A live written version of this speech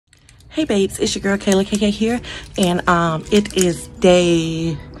Hey babes, it's your girl Kayla KK here, and it is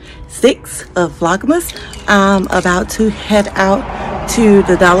day 6 of Vlogmas. I'm about to head out to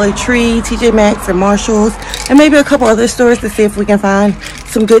the Dollar Tree, TJ Maxx, and Marshalls, and maybe a couple other stores to see if we can find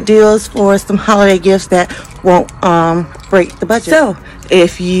some good deals for some holiday gifts that won't break the budget. So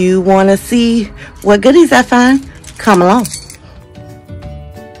if you want to see what goodies I find, come along.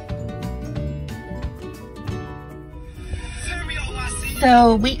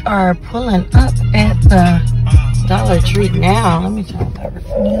 So we are pulling up at the Dollar Tree now. Let me turn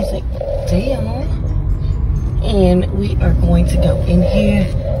the music down. And we are going to go in here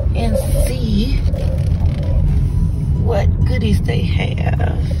and see what goodies they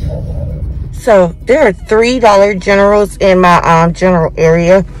have. So there are $3 generals in my general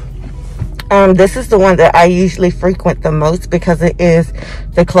area. This is the one that I usually frequent the most because it is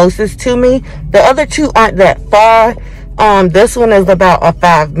the closest to me. The other two aren't that far. This one is about a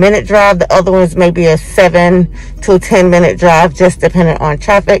 5-minute drive. The other one is maybe a 7 to 10-minute drive, just depending on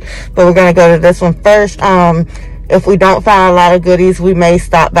traffic. But we're going to go to this one first. If we don't find a lot of goodies, we may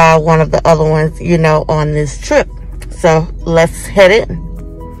stop by one of the other ones, you know, on this trip. So let's head in.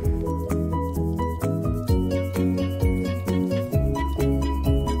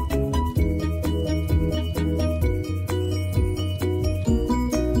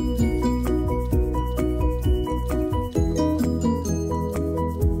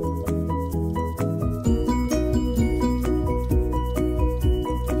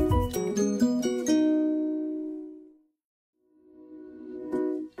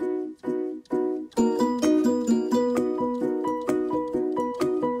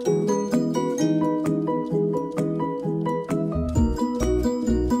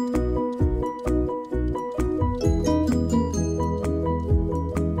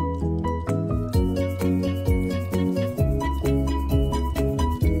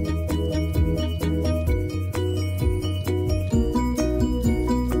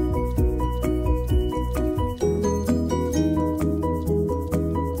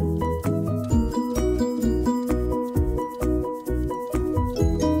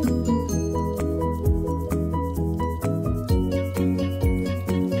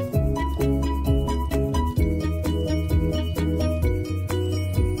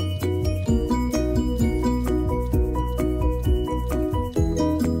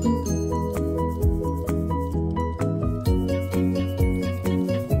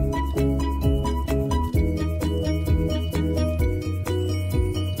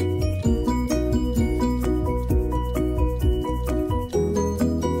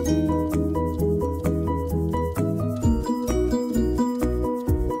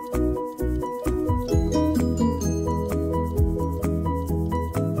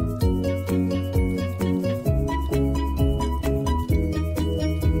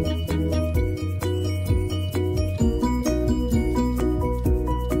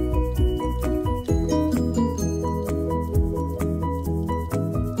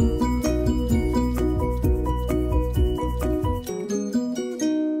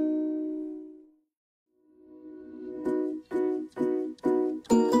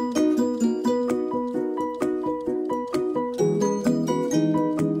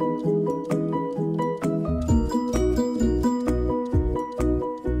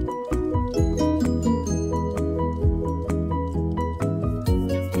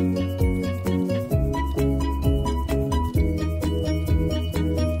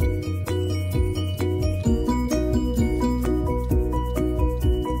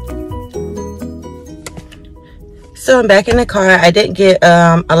 So I'm back in the car. I didn't get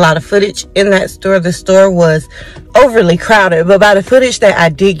a lot of footage in that store. The store was overly crowded, but by the footage that I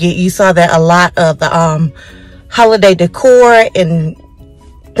did get, you saw that a lot of the holiday decor and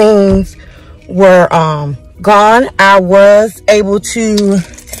things were gone. I was able to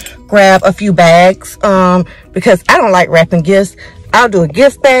grab a few bags because I don't like wrapping gifts. I'll do a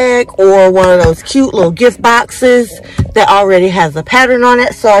gift bag or one of those cute little gift boxes that already has a pattern on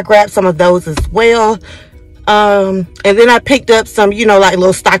it. So I grabbed some of those as well. And then I picked up some, you know, like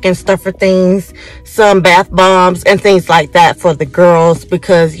little stocking stuffer things, some bath bombs and things like that for the girls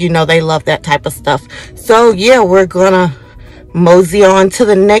because, you know, they love that type of stuff. So yeah, we're gonna mosey on to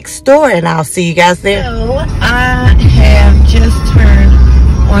the next store and I'll see you guys there. So I have just turned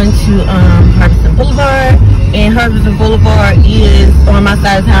onto Harveston Boulevard, and Harveston Boulevard is on my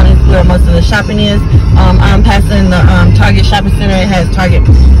side of town, is where most of the shopping is. I'm passing the Target shopping center. It has Target,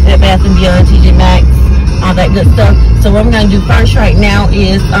 Bed Bath & Beyond, TJ Maxx, all that good stuff. So what I'm going to do first right now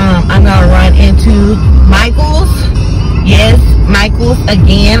is I'm going to run into Michael's. Yes, Michael's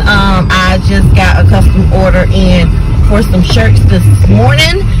again. I just got a custom order in for some shirts this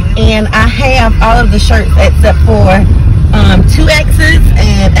morning, and and I have all of the shirts except for 2X's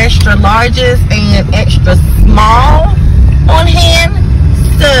and extra larges and extra small on hand.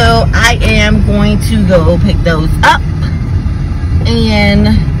 So I am going to go pick those up, and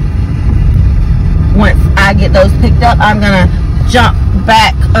once I get those picked up, I'm gonna jump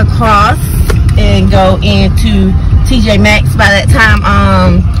back across and go into TJ Maxx. By that time,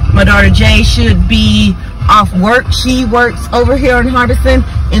 my daughter Jay should be off work. She works over here in Harbison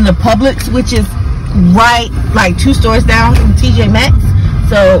in the Publix, which is right like 2 stores down from TJ Maxx.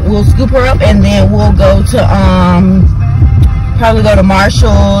 So we'll scoop her up, and then we'll go to probably go to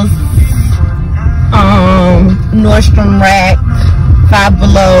Marshall's, Nordstrom Rack, Five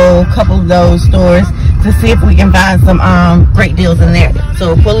Below, a couple of those stores to see if we can find some great deals in there.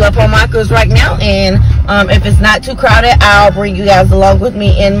 So we'll pull up on Michael's right now, and if it's not too crowded, I'll bring you guys along with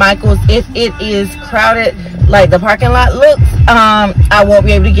me in Michael's. If it is crowded like the parking lot looks, I won't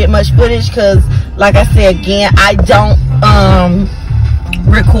be able to get much footage because, like I said again, I don't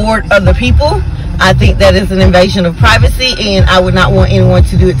record other people. I think that is an invasion of privacy, and I would not want anyone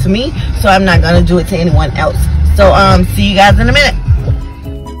to do it to me, so I'm not going to do it to anyone else. So see you guys in a minute.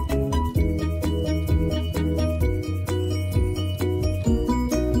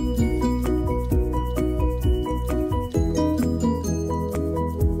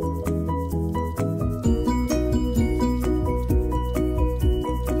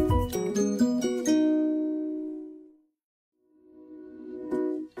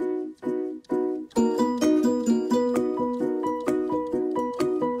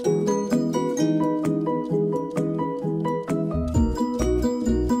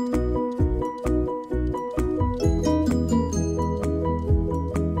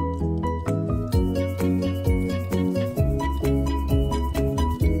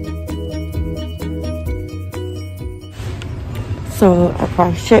 So if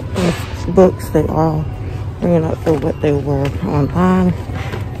I check these books, they all bringing up to what they were online.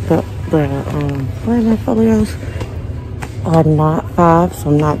 The folios are not 5, so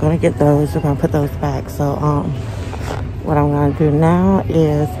I'm not gonna get those. We're gonna put those back. So what I'm gonna do now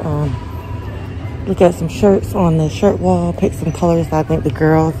is look at some shirts on the shirt wall, pick some colors that I think the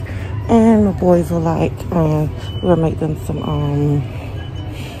girls and the boys will like. We'll make them some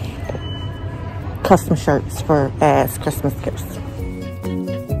custom shirts for as Christmas gifts.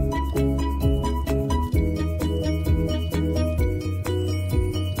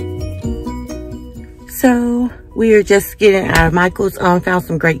 So we are just getting out of Michael's. Found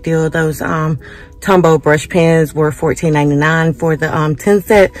some great deal. Those Tombow brush pens were $14.99 for the 10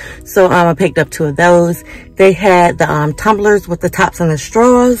 set. So I picked up 2 of those. They had the tumblers with the tops and the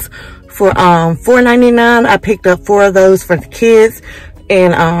straws for $4.99. I picked up 4 of those for the kids,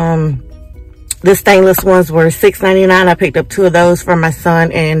 and the stainless ones were $6.99. I picked up 2 of those for my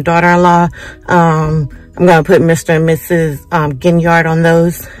son and daughter-in-law. I'm gonna put Mr. and Mrs. Ginyard on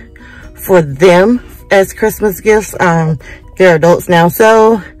those for them as Christmas gifts. They're adults now,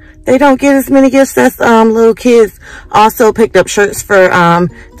 so they don't get as many gifts as little kids. Also picked up shirts for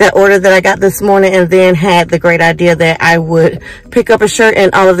that order that I got this morning, and then had the great idea that I would pick up a shirt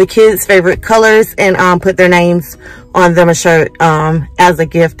in all of the kids' favorite colors and put their names on them, a shirt as a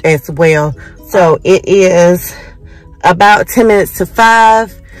gift as well. So it is about 10 minutes to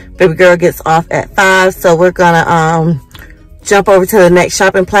 5. Baby girl gets off at 5, so we're gonna jump over to the next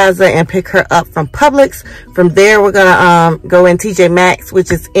shopping plaza and pick her up from Publix. From there, we're gonna go in TJ Maxx,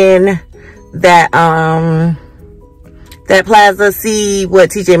 which is in that that plaza, see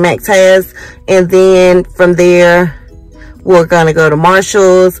what TJ Maxx has, and then from there we're gonna go to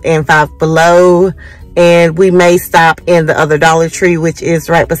Marshall's and Five Below, and we may stop in the other Dollar Tree, which is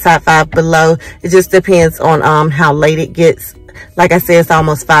right beside Five Below. It just depends on how late it gets. Like I said, it's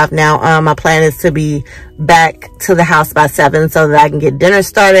almost 5 now. My plan is to be back to the house by 7 so that I can get dinner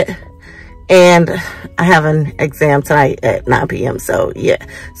started. And I have an exam tonight at 9 p.m. So yeah,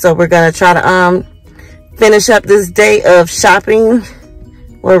 so we're gonna try to finish up this day of shopping.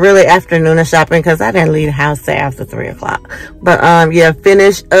 Well, really afternoon of shopping, because I didn't leave the house till after 3 o'clock. But yeah,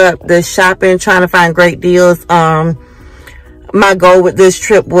 finish up the shopping, trying to find great deals. My goal with this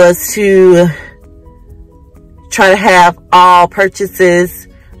trip was to try to have all purchases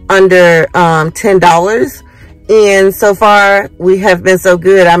under $10, and so far we have been so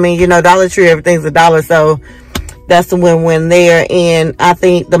good. I mean, you know, Dollar Tree, everything's $1, so that's a win-win there. And I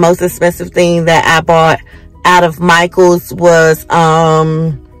think the most expensive thing that I bought out of Michael's was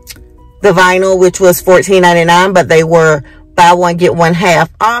the vinyl, which was $14.99, but they were buy one get one half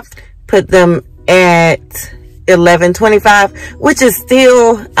off. Put them at $11.25, which is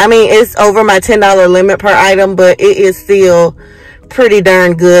still, I mean, it's over my $10 limit per item, but it is still pretty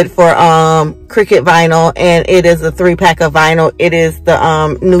darn good for Cricut vinyl, and it is a 3-pack of vinyl. It is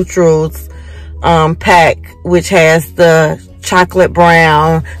the neutrals pack, which has the chocolate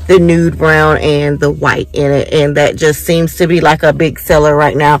brown, the nude brown, and the white in it, and that just seems to be like a big seller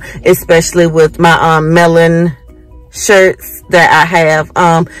right now, especially with my melon shirts that I have.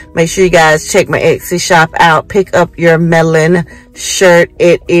 Make sure you guys check my Etsy shop out. Pick up your melon shirt.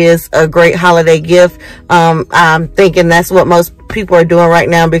 It is a great holiday gift. I'm thinking that's what most people are doing right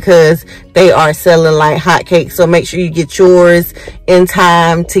now because they are selling like hotcakes. So make sure you get yours in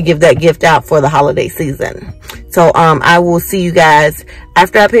time to give that gift out for the holiday season. So I will see you guys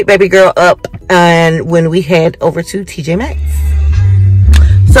after I pick baby girl up and when we head over to TJ Maxx.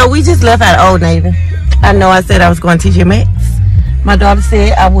 So we just left at Old Navy. I know I said I was going to TJ Maxx. My daughter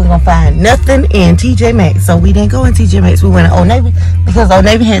said I wasn't gonna find nothing in TJ Maxx, so we didn't go in TJ Maxx. We went to Old Navy because Old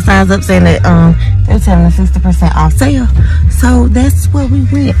Navy had signs up saying that they was having a 60% off sale. So that's where we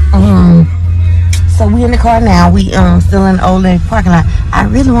went. So we in the car now. We still in the Old Navy parking lot. I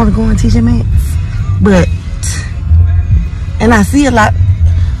really want to go in TJ Maxx, but and I see a lot.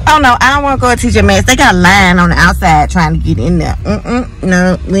 Oh no, I don't want to go to TJ Maxx. They got a line on the outside trying to get in there.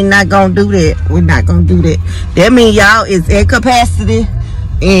 No, we're not gonna do that. We're not gonna do that. That means y'all is at capacity,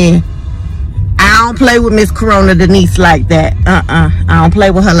 and I don't play with Miss Corona Denise like that. I don't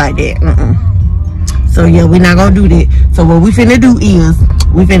play with her like that. So yeah, we're not gonna do that. So what we finna do is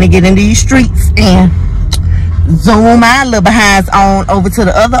we finna get in these streets and zoom our little behinds on over to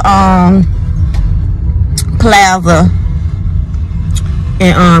the other plaza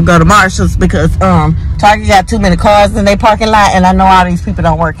and go to Marshall's because Target got too many cars in their parking lot, and I know all these people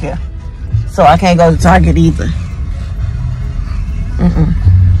don't work here, so I can't go to Target either.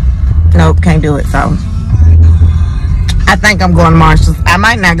 Nope, can't do it. So I think I'm going to Marshall's. I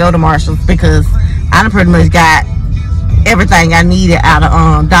might not go to Marshall's because I done pretty much got everything I needed out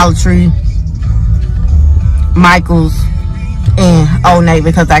of Dollar Tree, Michael's, and Old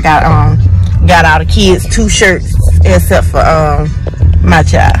Navy because I got all the kids 2 shirts except for my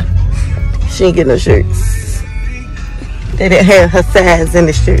child. She ain't get no shirts. They didn't have her size in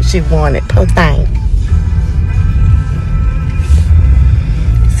the shirt she wanted. Poor thing.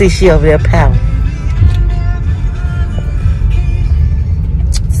 See, she over there pouting.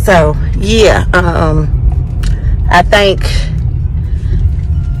 So yeah, I think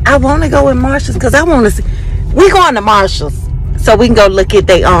I want to go with Marshall's because I want to see. We going to Marshall's so we can go look at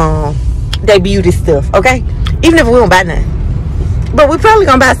they beauty stuff. Okay, even if we don't buy nothing. But we probably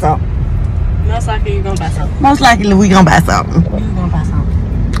gonna buy something. Most likely you're gonna buy something. Most likely we gonna buy something. You're gonna buy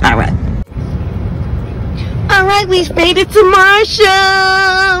something. Alright. Alright, we made it to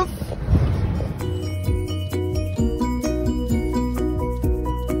Marshall's.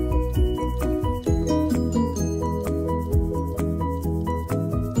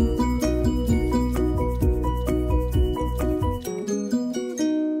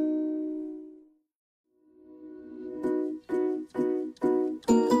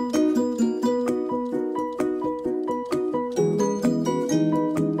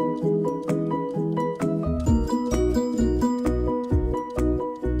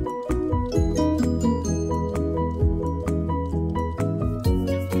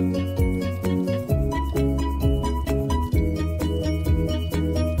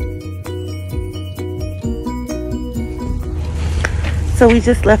 So we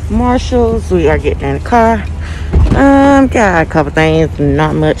just left Marshall's. We are getting in the car. Got a couple things,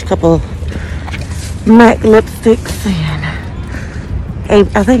 not much. Couple MAC lipsticks and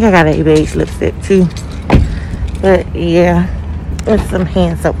I think I got an ABH lipstick too. But yeah, and some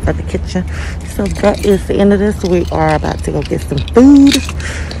hand soap for the kitchen. So that is the end of this. We are about to go get some food,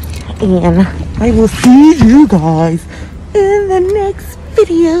 and I will see you guys in the next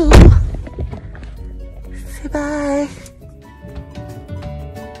video. Say bye.